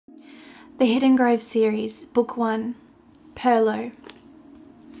The Hidden Grove Series, Book 1, Purlieu.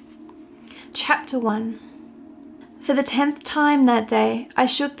 Chapter 1. For the 10th time that day, I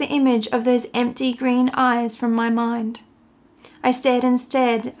shook the image of those empty green eyes from my mind. I stared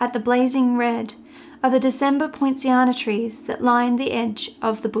instead at the blazing red of the December poinciana trees that lined the edge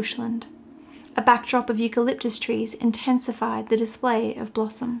of the bushland. A backdrop of eucalyptus trees intensified the display of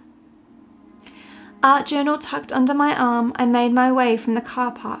blossom. Art journal tucked under my arm, I made my way from the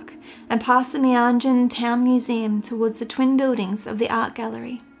car park and past the Meanjin Town Museum towards the twin buildings of the art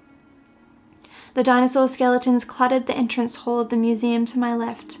gallery. The dinosaur skeletons cluttered the entrance hall of the museum to my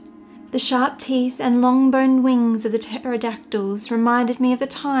left. The sharp teeth and long-boned wings of the pterodactyls reminded me of the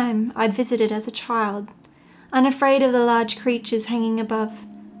time I'd visited as a child, unafraid of the large creatures hanging above,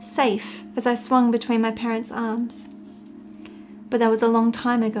 safe as I swung between my parents' arms. But that was a long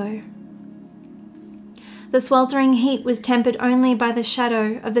time ago. The sweltering heat was tempered only by the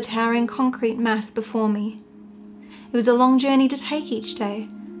shadow of the towering concrete mass before me. It was a long journey to take each day,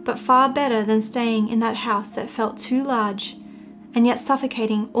 but far better than staying in that house that felt too large and yet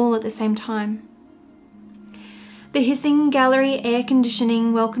suffocating all at the same time. The hissing gallery air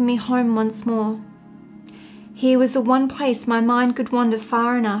conditioning welcomed me home once more. Here was the one place my mind could wander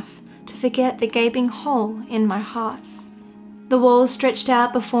far enough to forget the gaping hole in my heart. The walls stretched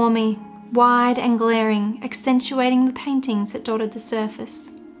out before me, wide and glaring, accentuating the paintings that dotted the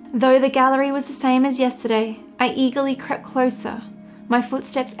surface. Though the gallery was the same as yesterday, I eagerly crept closer, my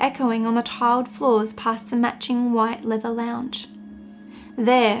footsteps echoing on the tiled floors past the matching white leather lounge.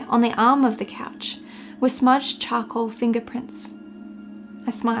 There, on the arm of the couch, were smudged charcoal fingerprints.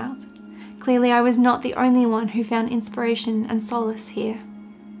 I smiled. Clearly I was not the only one who found inspiration and solace here.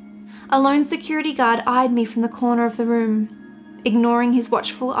 A lone security guard eyed me from the corner of the room. Ignoring his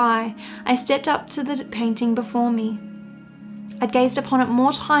watchful eye, I stepped up to the painting before me. I'd gazed upon it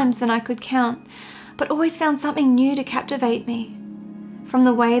more times than I could count, but always found something new to captivate me. From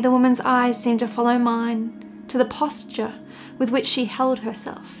the way the woman's eyes seemed to follow mine, to the posture with which she held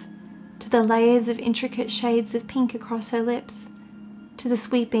herself, to the layers of intricate shades of pink across her lips, to the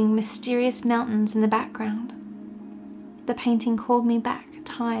sweeping, mysterious mountains in the background. The painting called me back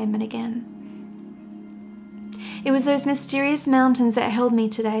time and again. It was those mysterious mountains that held me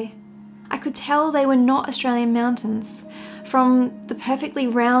today. I could tell they were not Australian mountains, from the perfectly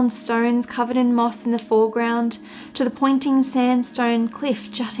round stones covered in moss in the foreground to the pointing sandstone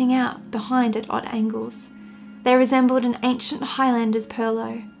cliff jutting out behind at odd angles. They resembled an ancient Highlander's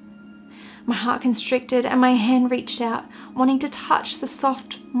Purlieu. My heart constricted and my hand reached out, wanting to touch the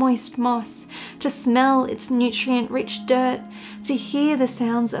soft, moist moss, to smell its nutrient-rich dirt, to hear the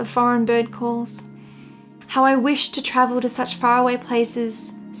sounds of foreign bird calls. How I wished to travel to such faraway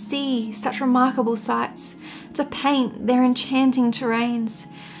places, see such remarkable sights, to paint their enchanting terrains,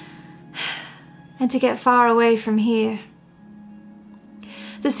 and to get far away from here.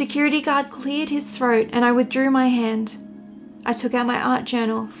 The security guard cleared his throat and I withdrew my hand. I took out my art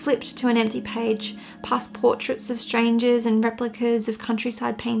journal, flipped to an empty page, past portraits of strangers and replicas of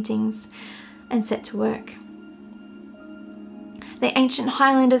countryside paintings, and set to work. The ancient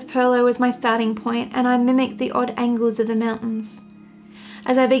Highlander's Purlieu was my starting point, and I mimicked the odd angles of the mountains.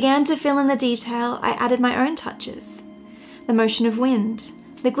 As I began to fill in the detail, I added my own touches. The motion of wind,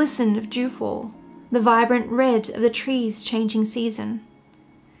 the glisten of dewfall, the vibrant red of the trees changing season.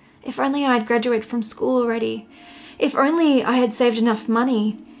 If only I had graduated from school already. If only I had saved enough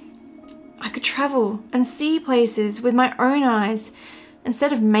money. I could travel and see places with my own eyes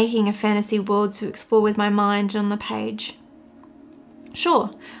instead of making a fantasy world to explore with my mind on the page.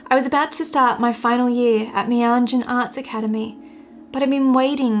 Sure, I was about to start my final year at Meanjin Arts Academy, but I've been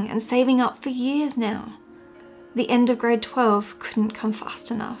waiting and saving up for years now. The end of grade 12 couldn't come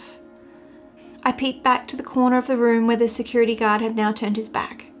fast enough. I peeped back to the corner of the room where the security guard had now turned his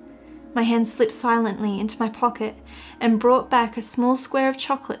back. My hand slipped silently into my pocket and brought back a small square of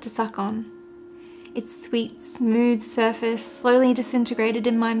chocolate to suck on. Its sweet, smooth surface slowly disintegrated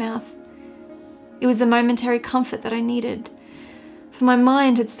in my mouth. It was the momentary comfort that I needed, for my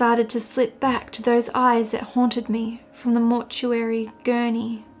mind had started to slip back to those eyes that haunted me from the mortuary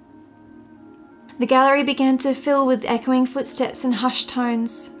gurney. The gallery began to fill with echoing footsteps and hushed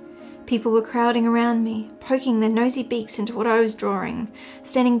tones. People were crowding around me, poking their nosy beaks into what I was drawing,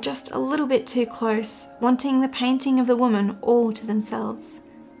 standing just a little bit too close, wanting the painting of the woman all to themselves.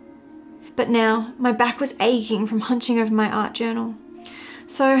 But now my back was aching from hunching over my art journal,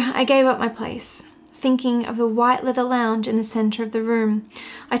 so I gave up my place. Thinking of the white leather lounge in the center of the room,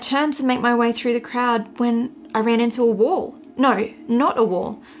 I turned to make my way through the crowd when I ran into a wall. No, not a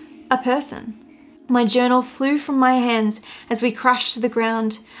wall. A person. My journal flew from my hands as we crashed to the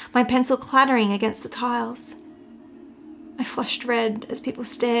ground, my pencil clattering against the tiles. I flushed red as people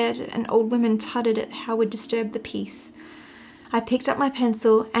stared and old women tutted at how we'd disturbed the peace. I picked up my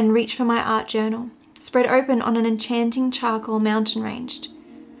pencil and reached for my art journal, spread open on an enchanting charcoal mountain range,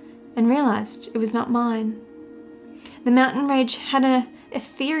 and realised it was not mine. The mountain range had an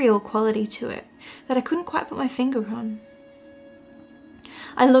ethereal quality to it that I couldn't quite put my finger on.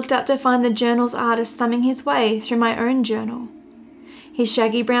 I looked up to find the journal's artist thumbing his way through my own journal. His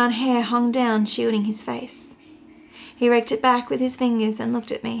shaggy brown hair hung down, shielding his face. He raked it back with his fingers and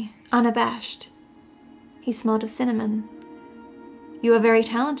looked at me, unabashed. He smelled of cinnamon. "You are very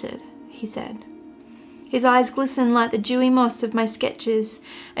talented," he said. His eyes glistened like the dewy moss of my sketches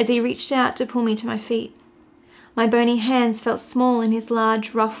as he reached out to pull me to my feet. My bony hands felt small in his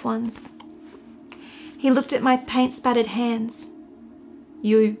large, rough ones. He looked at my paint-spattered hands.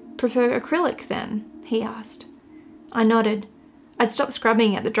 "You prefer acrylic, then?" he asked. I nodded. I'd stopped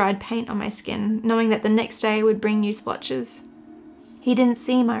scrubbing at the dried paint on my skin, knowing that the next day would bring new splotches. He didn't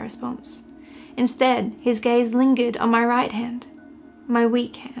see my response. Instead, his gaze lingered on my right hand, my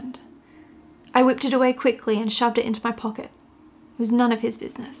weak hand. I whipped it away quickly and shoved it into my pocket. It was none of his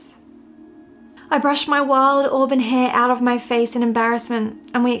business. I brushed my wild auburn hair out of my face in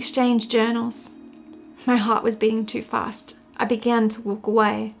embarrassment, and we exchanged journals. My heart was beating too fast. I began to walk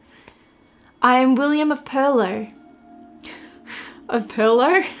away. "I am William of Purlieu." "Of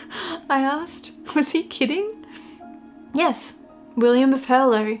Purlieu?" I asked. Was he kidding? "Yes, William of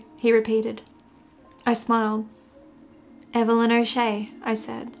Purlieu," he repeated. I smiled. "Evelyn O'Shea," I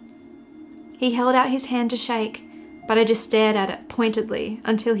said. He held out his hand to shake, but I just stared at it pointedly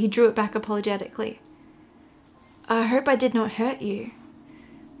until he drew it back apologetically. "I hope I did not hurt you."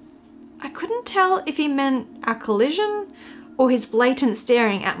 I couldn't tell if he meant our collision or his blatant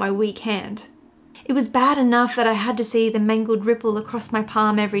staring at my weak hand. It was bad enough that I had to see the mangled ripple across my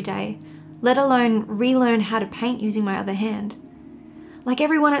palm every day, let alone relearn how to paint using my other hand. Like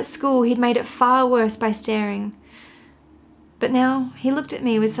everyone at school, he'd made it far worse by staring. But now he looked at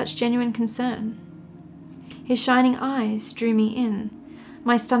me with such genuine concern. His shining eyes drew me in.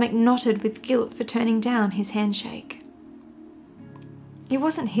 My stomach knotted with guilt for turning down his handshake. It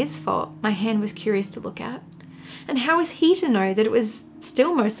wasn't his fault my hand was curious to look at. And how was he to know that it was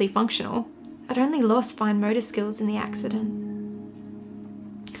still mostly functional? I'd only lost fine motor skills in the accident.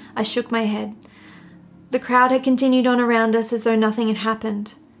 I shook my head. The crowd had continued on around us as though nothing had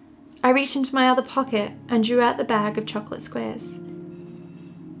happened. I reached into my other pocket and drew out the bag of chocolate squares.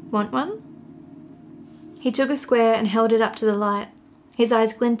 "Want one?" He took a square and held it up to the light. His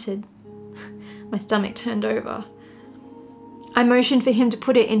eyes glinted. My stomach turned over. I motioned for him to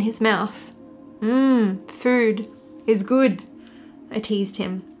put it in his mouth. Food is good," I teased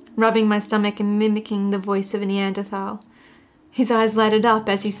him, rubbing my stomach and mimicking the voice of a Neanderthal. His eyes lighted up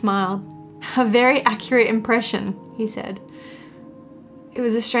as he smiled. "A very accurate impression," he said. It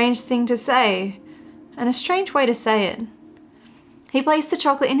was a strange thing to say, and a strange way to say it. He placed the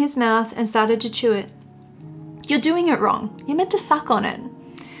chocolate in his mouth and started to chew it. "You're doing it wrong. You're meant to suck on it."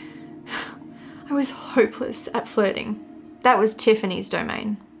 I was hopeless at flirting. That was Tiffany's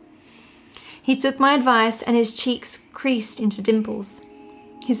domain. He took my advice and his cheeks creased into dimples.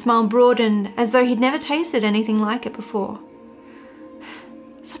 His smile broadened as though he'd never tasted anything like it before.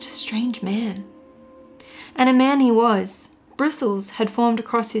 Such a strange man. And a man he was. Bristles had formed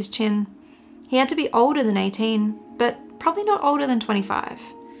across his chin. He had to be older than 18, but probably not older than 25.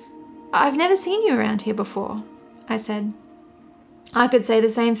 "I've never seen you around here before," I said. "I could say the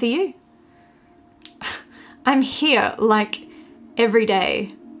same for you." "I'm here, like, every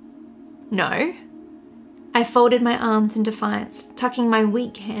day." "No." I folded my arms in defiance, tucking my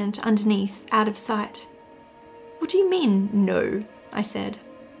weak hand underneath, out of sight. "What do you mean, no?" I said.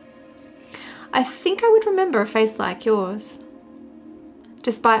 "I think I would remember a face like yours."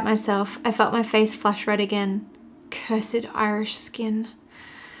 Despite myself, I felt my face flush red again. Cursed Irish skin.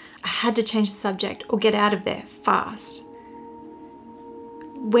 I had to change the subject or get out of there fast.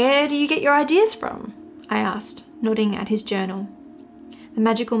 "Where do you get your ideas from?" I asked, nodding at his journal. The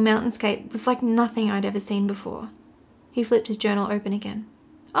magical mountainscape was like nothing I'd ever seen before. He flipped his journal open again.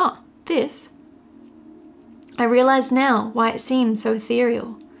 "Oh, this?" I realised now why it seemed so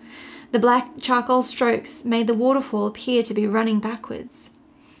ethereal. The black charcoal strokes made the waterfall appear to be running backwards.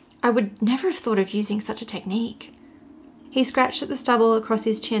 I would never have thought of using such a technique. He scratched at the stubble across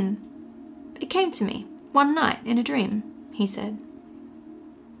his chin. "It came to me one night in a dream," he said.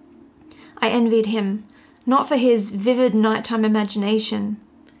 I envied him, not for his vivid nighttime imagination,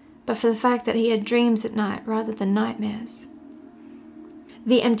 but for the fact that he had dreams at night rather than nightmares.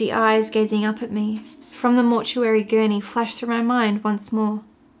 The empty eyes gazing up at me from the mortuary gurney flashed through my mind once more.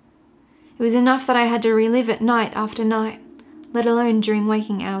 It was enough that I had to relive it night after night, let alone during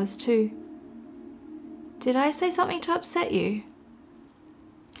waking hours too. Did I say something to upset you?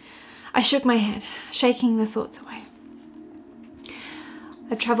 I shook my head, shaking the thoughts away.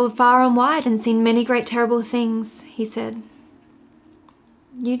 I've travelled far and wide and seen many great terrible things, he said.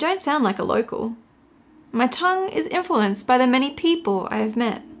 You don't sound like a local. My tongue is influenced by the many people I have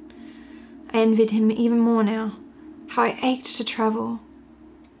met. I envied him even more now. How I ached to travel.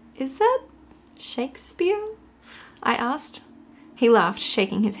 Is that Shakespeare? I asked. He laughed,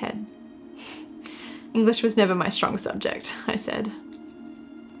 shaking his head. English was never my strong subject, I said.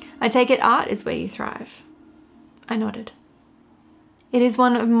 I take it art is where you thrive. I nodded. It is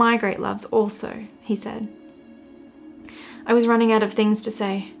one of my great loves also, he said. I was running out of things to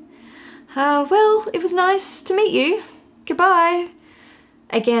say. Well, it was nice to meet you. Goodbye.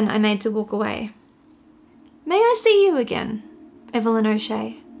 Again, I made to walk away. May I see you again, Evelyn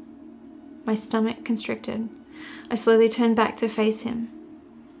O'Shea? My stomach constricted. I slowly turned back to face him.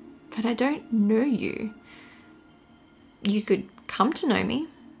 But I don't know you. You could come to know me,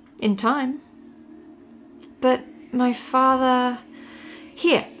 in time. But my father...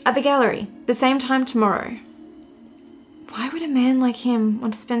 Here, at the gallery, the same time tomorrow. Why would a man like him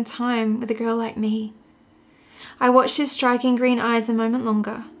want to spend time with a girl like me? I watched his striking green eyes a moment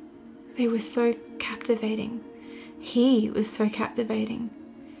longer. They were so captivating. He was so captivating.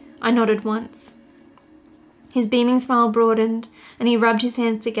 I nodded once. His beaming smile broadened and he rubbed his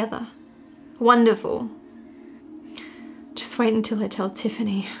hands together. Wonderful. Just wait until I tell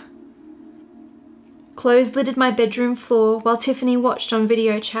Tiffany. Clothes littered my bedroom floor while Tiffany watched on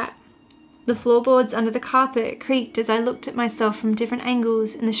video chat. The floorboards under the carpet creaked as I looked at myself from different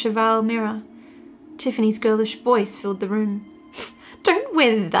angles in the cheval mirror. Tiffany's girlish voice filled the room. Don't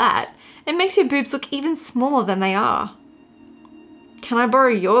wear that. It makes your boobs look even smaller than they are. Can I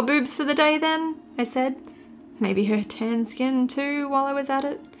borrow your boobs for the day then? I said. Maybe her tan skin too while I was at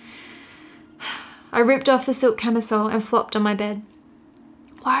it. I ripped off the silk camisole and flopped on my bed.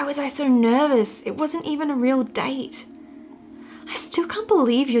 Why was I so nervous? It wasn't even a real date. I still can't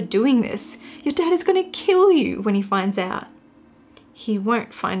believe you're doing this. Your dad is going to kill you when he finds out. He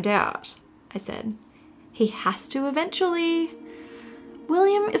won't find out, I said. He has to eventually.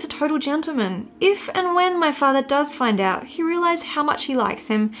 William is a total gentleman. If and when my father does find out, he'll realise how much he likes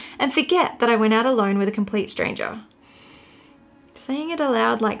him and forget that I went out alone with a complete stranger. Saying it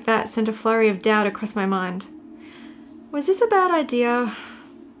aloud like that sent a flurry of doubt across my mind. Was this a bad idea?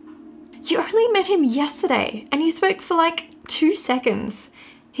 You only met him yesterday and you spoke for like 2 seconds.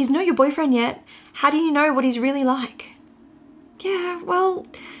 He's not your boyfriend yet. How do you know what he's really like? Yeah, well,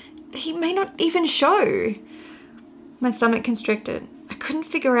 he may not even show. My stomach constricted. I couldn't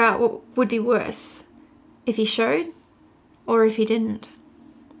figure out what would be worse. If he showed or if he didn't.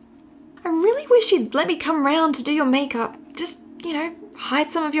 I really wish you'd let me come round to do your makeup. Just, hide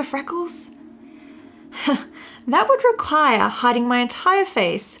some of your freckles. That would require hiding my entire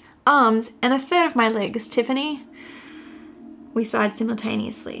face, arms, and a third of my legs, Tiffany. We sighed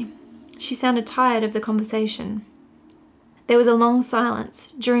simultaneously. She sounded tired of the conversation. There was a long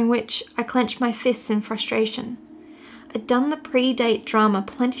silence, during which I clenched my fists in frustration. I'd done the pre-date drama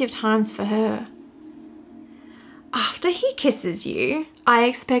plenty of times for her. After he kisses you, I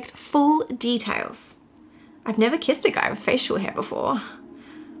expect full details. I've never kissed a guy with facial hair before.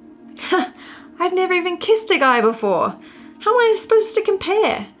 I've never even kissed a guy before. How am I supposed to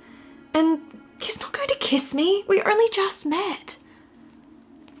compare? And he's not going to kiss me. We only just met.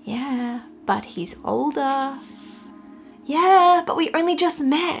 Yeah, but he's older. Yeah, but we only just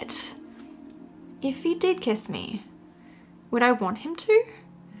met. If he did kiss me, would I want him to?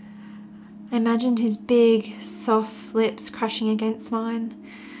 I imagined his big, soft lips crushing against mine.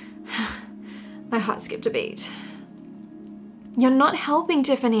 My heart skipped a beat. You're not helping,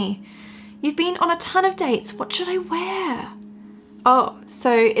 Tiffany. You've been on a ton of dates. What should I wear? Oh,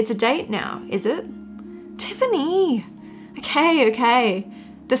 so it's a date now, is it? Tiffany! Okay.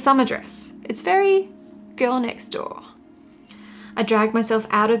 The summer dress. It's very girl next door. I dragged myself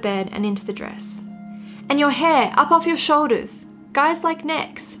out of bed and into the dress. And your hair up off your shoulders. Guys like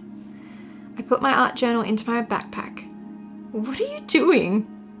necks. I put my art journal into my backpack. What are you doing?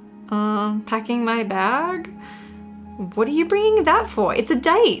 Packing my bag? What are you bringing that for? It's a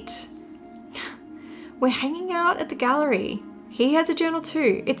date. We're hanging out at the gallery. He has a journal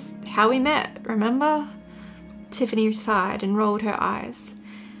too. It's how we met, remember? Tiffany sighed and rolled her eyes.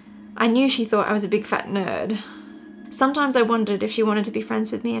 I knew she thought I was a big fat nerd. Sometimes I wondered if she wanted to be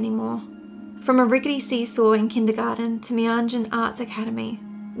friends with me anymore. From a rickety seesaw in kindergarten to Meanjin Arts Academy,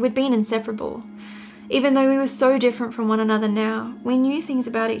 we'd been inseparable. Even though we were so different from one another now, we knew things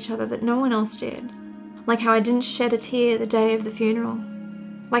about each other that no one else did. Like how I didn't shed a tear the day of the funeral.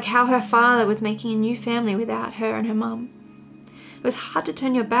 Like how her father was making a new family without her and her mum. It was hard to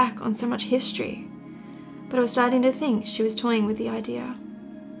turn your back on so much history, but I was starting to think she was toying with the idea.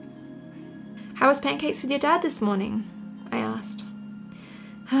 "How was pancakes with your dad this morning?" I asked.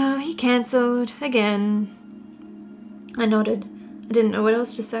 "Oh, he cancelled again." I nodded. I didn't know what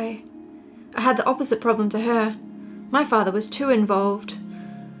else to say. I had the opposite problem to her. My father was too involved.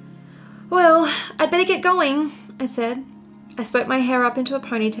 "Well, I'd better get going," I said. I spoke my hair up into a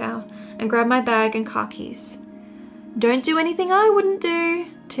ponytail and grabbed my bag and car keys. "Don't do anything I wouldn't do,"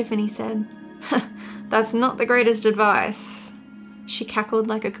 Tiffany said. "That's not the greatest advice." She cackled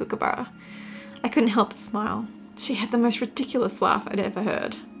like a kookaburra. I couldn't help but smile. She had the most ridiculous laugh I'd ever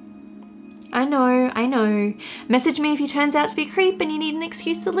heard. I know. Message me if he turns out to be a creep and you need an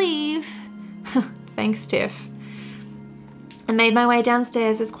excuse to leave." Thanks, Tiff. I made my way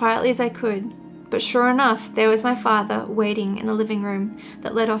downstairs as quietly as I could, but sure enough, there was my father waiting in the living room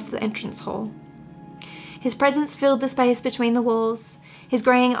that led off the entrance hall. His presence filled the space between the walls, his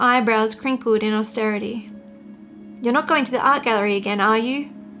greying eyebrows crinkled in austerity. "You're not going to the art gallery again, are you?"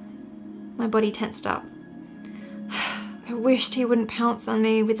 My body tensed up. I wished he wouldn't pounce on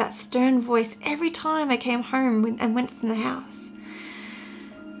me with that stern voice every time I came home and went from the house.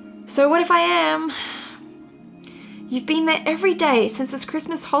 "So what if I am?" "You've been there every day since this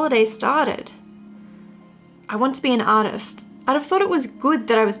Christmas holiday started." "I want to be an artist. I'd have thought it was good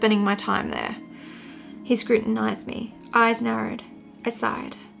that I was spending my time there." He scrutinized me, eyes narrowed. I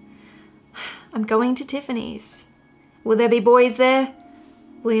sighed. "I'm going to Tiffany's." "Will there be boys there?"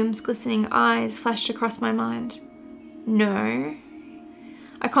 William's glistening eyes flashed across my mind. "No."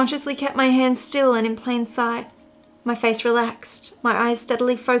 I consciously kept my hands still and in plain sight. My face relaxed, my eyes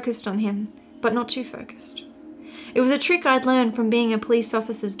steadily focused on him, but not too focused. It was a trick I'd learned from being a police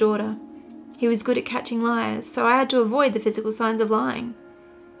officer's daughter. He was good at catching liars, so I had to avoid the physical signs of lying.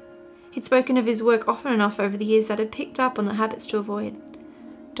 He'd spoken of his work often enough over the years that I'd picked up on the habits to avoid.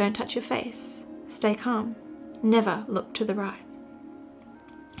 Don't touch your face. Stay calm. Never look to the right.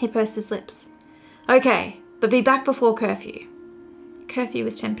 He pursed his lips. "Okay, but be back before curfew." Curfew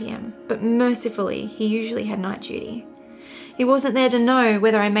was 10 p.m, but mercifully he usually had night duty. He wasn't there to know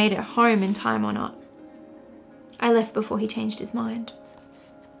whether I made it home in time or not. I left before he changed his mind.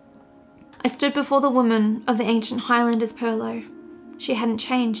 I stood before the woman of the ancient Highlanders' Purlieu. She hadn't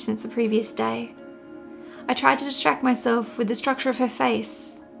changed since the previous day. I tried to distract myself with the structure of her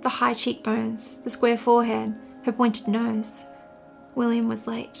face, the high cheekbones, the square forehead, her pointed nose. William was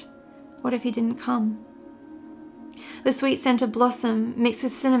late. What if he didn't come? The sweet scent of blossom mixed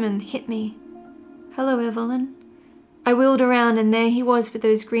with cinnamon hit me. "Hello, Evelyn." I wheeled around and there he was with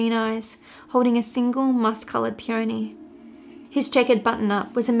those green eyes, holding a single musk-coloured peony. His checkered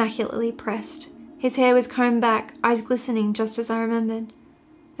button-up was immaculately pressed. His hair was combed back, eyes glistening just as I remembered.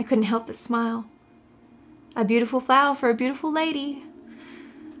 I couldn't help but smile. A beautiful flower for a beautiful lady.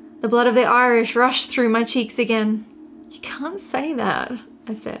 The blood of the Irish rushed through my cheeks again. "You can't say that,"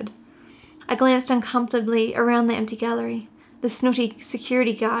 I said. I glanced uncomfortably around the empty gallery. The snooty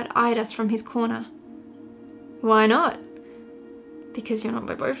security guard eyed us from his corner. "Why not?" "Because you're not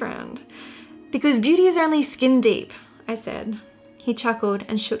my boyfriend." "Because beauty is only skin deep," I said. He chuckled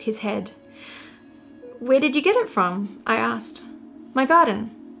and shook his head. "Where did you get it from?" I asked. "My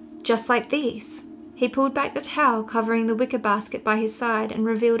garden. Just like these." He pulled back the towel covering the wicker basket by his side and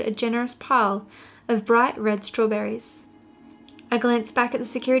revealed a generous pile of bright red strawberries. I glanced back at the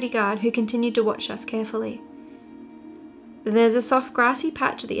security guard who continued to watch us carefully. "There's a soft grassy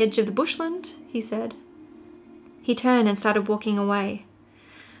patch at the edge of the bushland," he said. He turned and started walking away.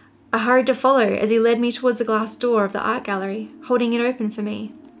 I hurried to follow as he led me towards the glass door of the art gallery, holding it open for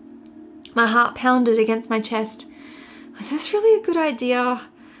me. My heart pounded against my chest. Was this really a good idea?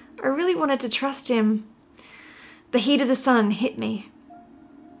 I really wanted to trust him. The heat of the sun hit me.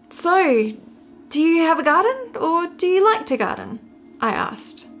 "So, do you have a garden, or do you like to garden?" I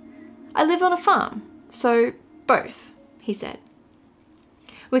asked. "I live on a farm, so both," he said.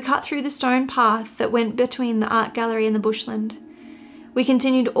 We cut through the stone path that went between the art gallery and the bushland. We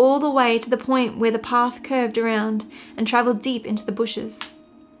continued all the way to the point where the path curved around and travelled deep into the bushes.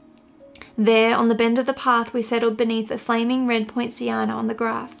 There, on the bend of the path, we settled beneath a flaming red poinciana on the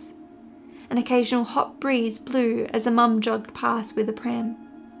grass. An occasional hot breeze blew as a mum jogged past with a pram.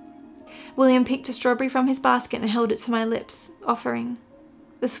 William picked a strawberry from his basket and held it to my lips, offering.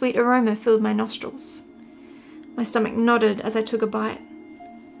 The sweet aroma filled my nostrils. My stomach nodded as I took a bite.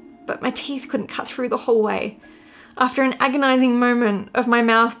 but my teeth couldn't cut through the whole way. After an agonizing moment of my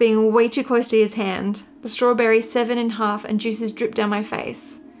mouth being way too close to his hand, the strawberry severed in half and juices dripped down my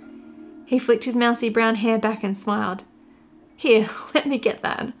face. He flicked his mousy brown hair back and smiled. "Here, let me get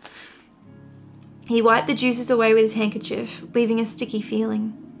that." He wiped the juices away with his handkerchief, leaving a sticky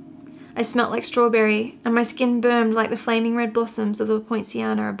feeling. I smelt like strawberry, and my skin burned like the flaming red blossoms of the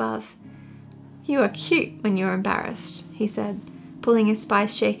poinciana above. "You are cute when you're embarrassed," he said, pulling his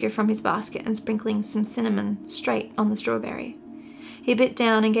spice shaker from his basket and sprinkling some cinnamon straight on the strawberry. He bit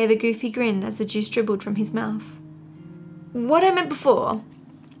down and gave a goofy grin as the juice dribbled from his mouth. "What I meant before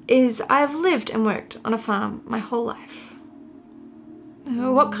is I have lived and worked on a farm my whole life."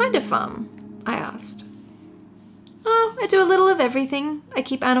 "What kind of farm?" I asked. "Oh, I do a little of everything. I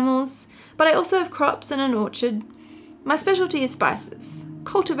keep animals, but I also have crops and an orchard. My specialty is spices,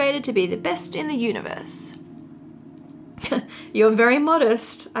 cultivated to be the best in the universe." "You're very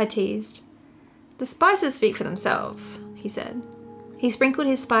modest," I teased. "The spices speak for themselves," he said. He sprinkled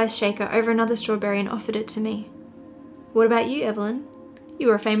his spice shaker over another strawberry and offered it to me. "What about you, Evelyn? You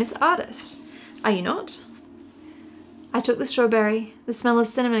are a famous artist, are you not?" I took the strawberry, the smell of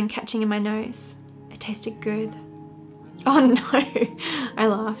cinnamon catching in my nose. It tasted good. "Oh no," I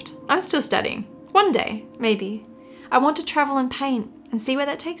laughed. "I'm still studying. One day, maybe. I want to travel and paint and see where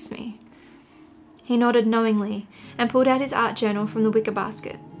that takes me." He nodded knowingly and pulled out his art journal from the wicker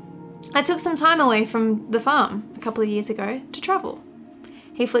basket. "I took some time away from the farm a couple of years ago to travel."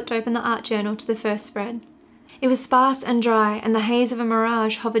 He flipped open the art journal to the first spread. It was sparse and dry, and the haze of a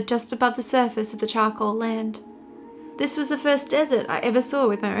mirage hovered just above the surface of the charcoal land. This was the first desert I ever saw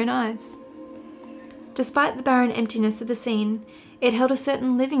with my own eyes. Despite the barren emptiness of the scene, it held a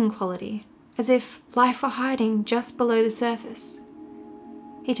certain living quality, as if life were hiding just below the surface.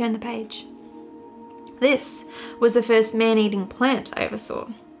 He turned the page. This was the first man-eating plant I ever saw.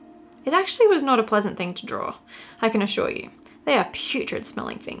 It actually was not a pleasant thing to draw, I can assure you. They are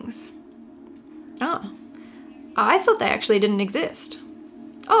putrid-smelling things. "Oh, I thought they actually didn't exist."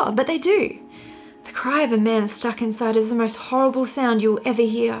 "Oh, but they do. The cry of a man stuck inside is the most horrible sound you will ever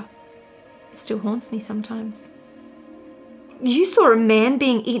hear. It still haunts me sometimes." "You saw a man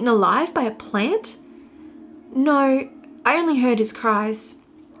being eaten alive by a plant?" "No, I only heard his cries.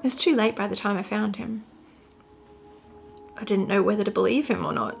 It was too late by the time I found him." I didn't know whether to believe him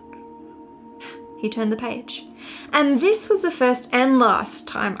or not. He turned the page. "And this was the first and last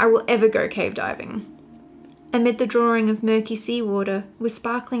time I will ever go cave diving." Amid the drawing of murky seawater were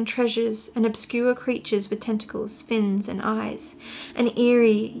sparkling treasures and obscure creatures with tentacles, fins, and eyes, an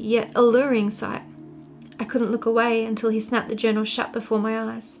eerie yet alluring sight. I couldn't look away until he snapped the journal shut before my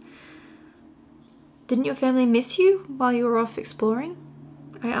eyes. "Didn't your family miss you while you were off exploring?"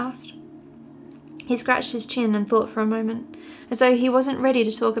 I asked. He scratched his chin and thought for a moment, as though he wasn't ready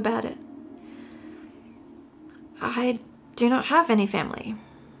to talk about it. "I do not have any family."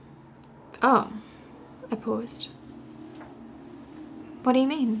 "Oh." I paused. "What do you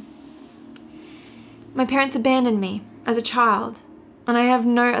mean?" "My parents abandoned me as a child, and I have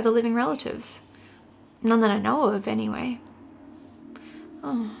no other living relatives. None that I know of, anyway."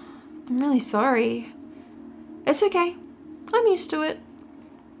 "Oh, I'm really sorry." "It's okay. I'm used to it."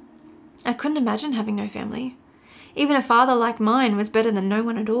 I couldn't imagine having no family. Even a father like mine was better than no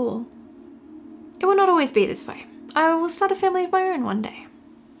one at all. It will not always be this way. I will start a family of my own one day."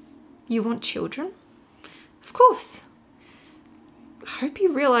 "You want children?" "Of course." I hope he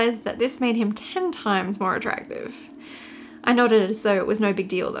realized that this made him 10 times more attractive. I nodded as though it was no big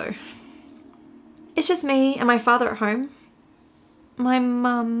deal, though. "It's just me and my father at home. My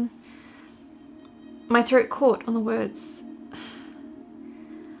mum..." My throat caught on the words.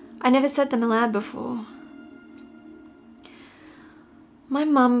 I never said them aloud before. "My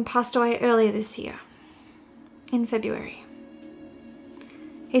mum passed away earlier this year, in February."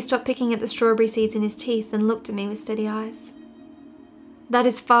 He stopped picking at the strawberry seeds in his teeth and looked at me with steady eyes. "That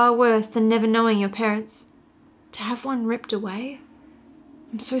is far worse than never knowing your parents. To have one ripped away?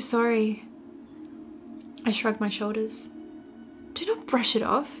 I'm so sorry." I shrugged my shoulders. "Do not brush it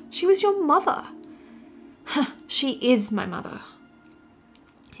off. She was your mother." "She is my mother."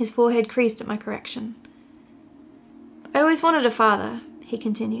 His forehead creased at my correction. "I always wanted a father," he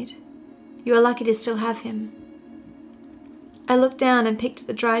continued. "You are lucky to still have him." I looked down and picked at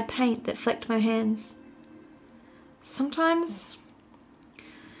the dried paint that flecked my hands. Sometimes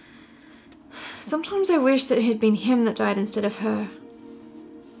I wish that it had been him that died instead of her."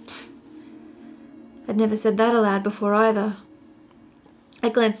 I'd never said that aloud before either. I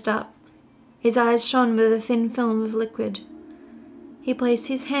glanced up. His eyes shone with a thin film of liquid. He placed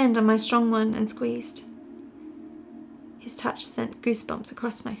his hand on my strong one and squeezed. His touch sent goosebumps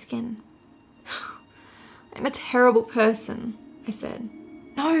across my skin. I'm a terrible person, I said.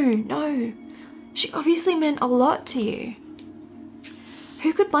 No. She obviously meant a lot to you.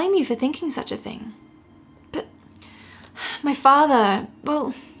 Who could blame you for thinking such a thing? But my father,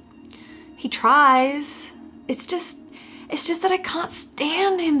 well, he tries. It's just that I can't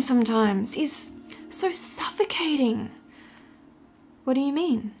stand him sometimes. He's so suffocating. What do you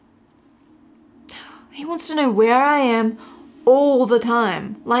mean? He wants to know where I am all the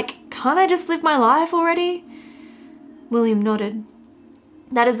time. Like, can't I just live my life already? William nodded.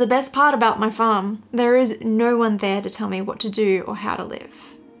 That is the best part about my farm. There is no one there to tell me what to do or how to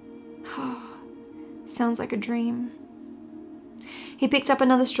live. Sounds like a dream. He picked up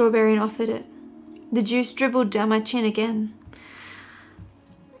another strawberry and offered it. The juice dribbled down my chin again.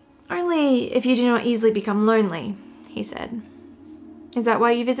 Only if you do not easily become lonely, he said. Is that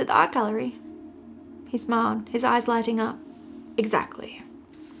why you visit the art gallery? He smiled, his eyes lighting up. Exactly.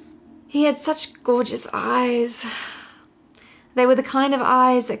 He had such gorgeous eyes. They were the kind of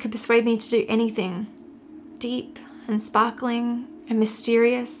eyes that could persuade me to do anything. Deep and sparkling and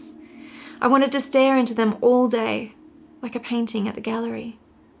mysterious. I wanted to stare into them all day, like a painting at the gallery.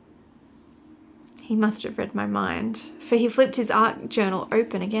 He must have read my mind, for he flipped his art journal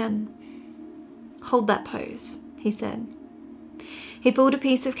open again. Hold that pose, he said. He pulled a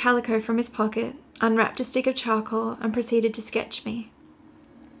piece of calico from his pocket, unwrapped a stick of charcoal, and proceeded to sketch me.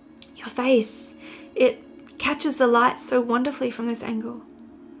 Your face, it catches the light so wonderfully from this angle.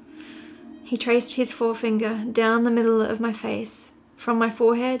 He traced his forefinger down the middle of my face, from my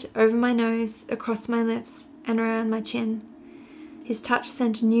forehead, over my nose, across my lips, and around my chin. His touch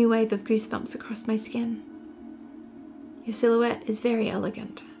sent a new wave of goosebumps across my skin. Your silhouette is very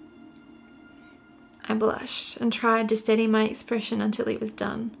elegant. I blushed and tried to steady my expression until it was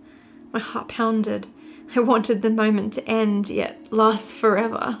done. My heart pounded. I wanted the moment to end, yet last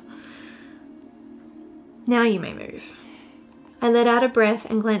forever. Now you may move. I let out a breath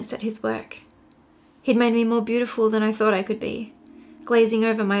and glanced at his work. He'd made me more beautiful than I thought I could be, glazing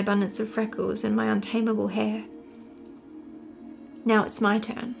over my abundance of freckles and my untamable hair. Now it's my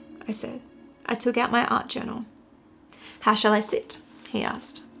turn, I said. I took out my art journal. How shall I sit? He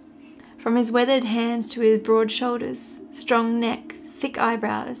asked. From his weathered hands to his broad shoulders, strong neck, thick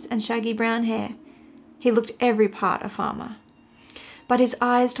eyebrows, and shaggy brown hair, he looked every part a farmer. But his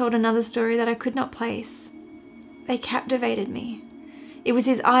eyes told another story that I could not place. They captivated me. It was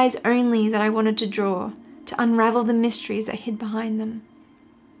his eyes only that I wanted to draw, to unravel the mysteries that hid behind them.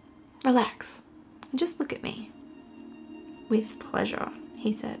 Relax, and just look at me. With pleasure,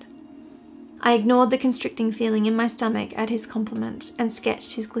 he said. I ignored the constricting feeling in my stomach at his compliment and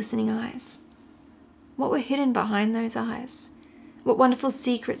sketched his glistening eyes. What were hidden behind those eyes? What wonderful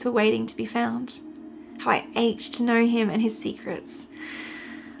secrets were waiting to be found? How I ached to know him and his secrets.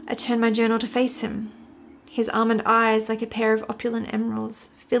 I turned my journal to face him, his almond eyes like a pair of opulent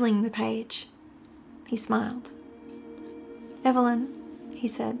emeralds filling the page. He smiled. Evelyn, he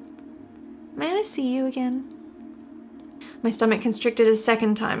said, may I see you again? My stomach constricted a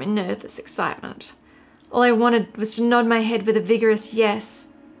second time in nervous excitement. All I wanted was to nod my head with a vigorous yes.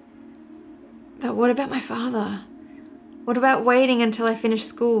 But what about my father? What about waiting until I finished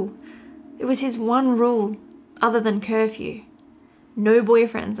school? It was his one rule, other than curfew. No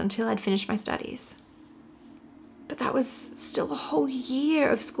boyfriends until I'd finished my studies. But that was still a whole year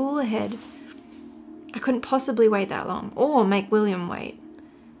of school ahead. I couldn't possibly wait that long, or make William wait.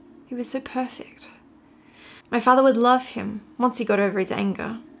 He was so perfect. My father would love him once he got over his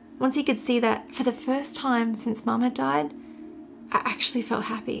anger. Once he could see that, for the first time since Mum had died, I actually felt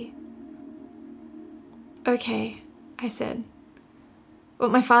happy. Okay, I said.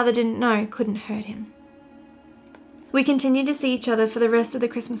 What my father didn't know couldn't hurt him. We continued to see each other for the rest of the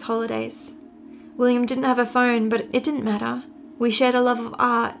Christmas holidays. William didn't have a phone, but it didn't matter. We shared a love of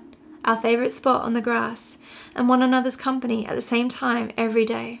art, our favourite spot on the grass, and one another's company at the same time every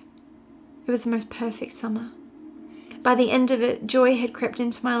day. It was the most perfect summer. By the end of it, joy had crept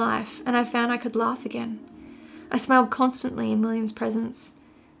into my life, and I found I could laugh again. I smiled constantly in William's presence,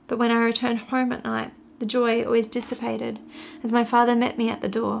 but when I returned home at night, the joy always dissipated as my father met me at the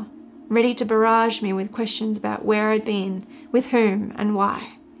door, ready to barrage me with questions about where I'd been, with whom, and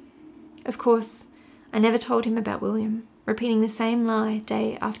why. Of course, I never told him about William, repeating the same lie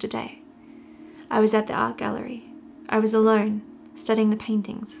day after day. I was at the art gallery. I was alone, studying the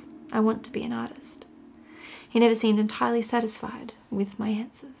paintings. I want to be an artist. He never seemed entirely satisfied with my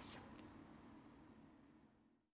answers.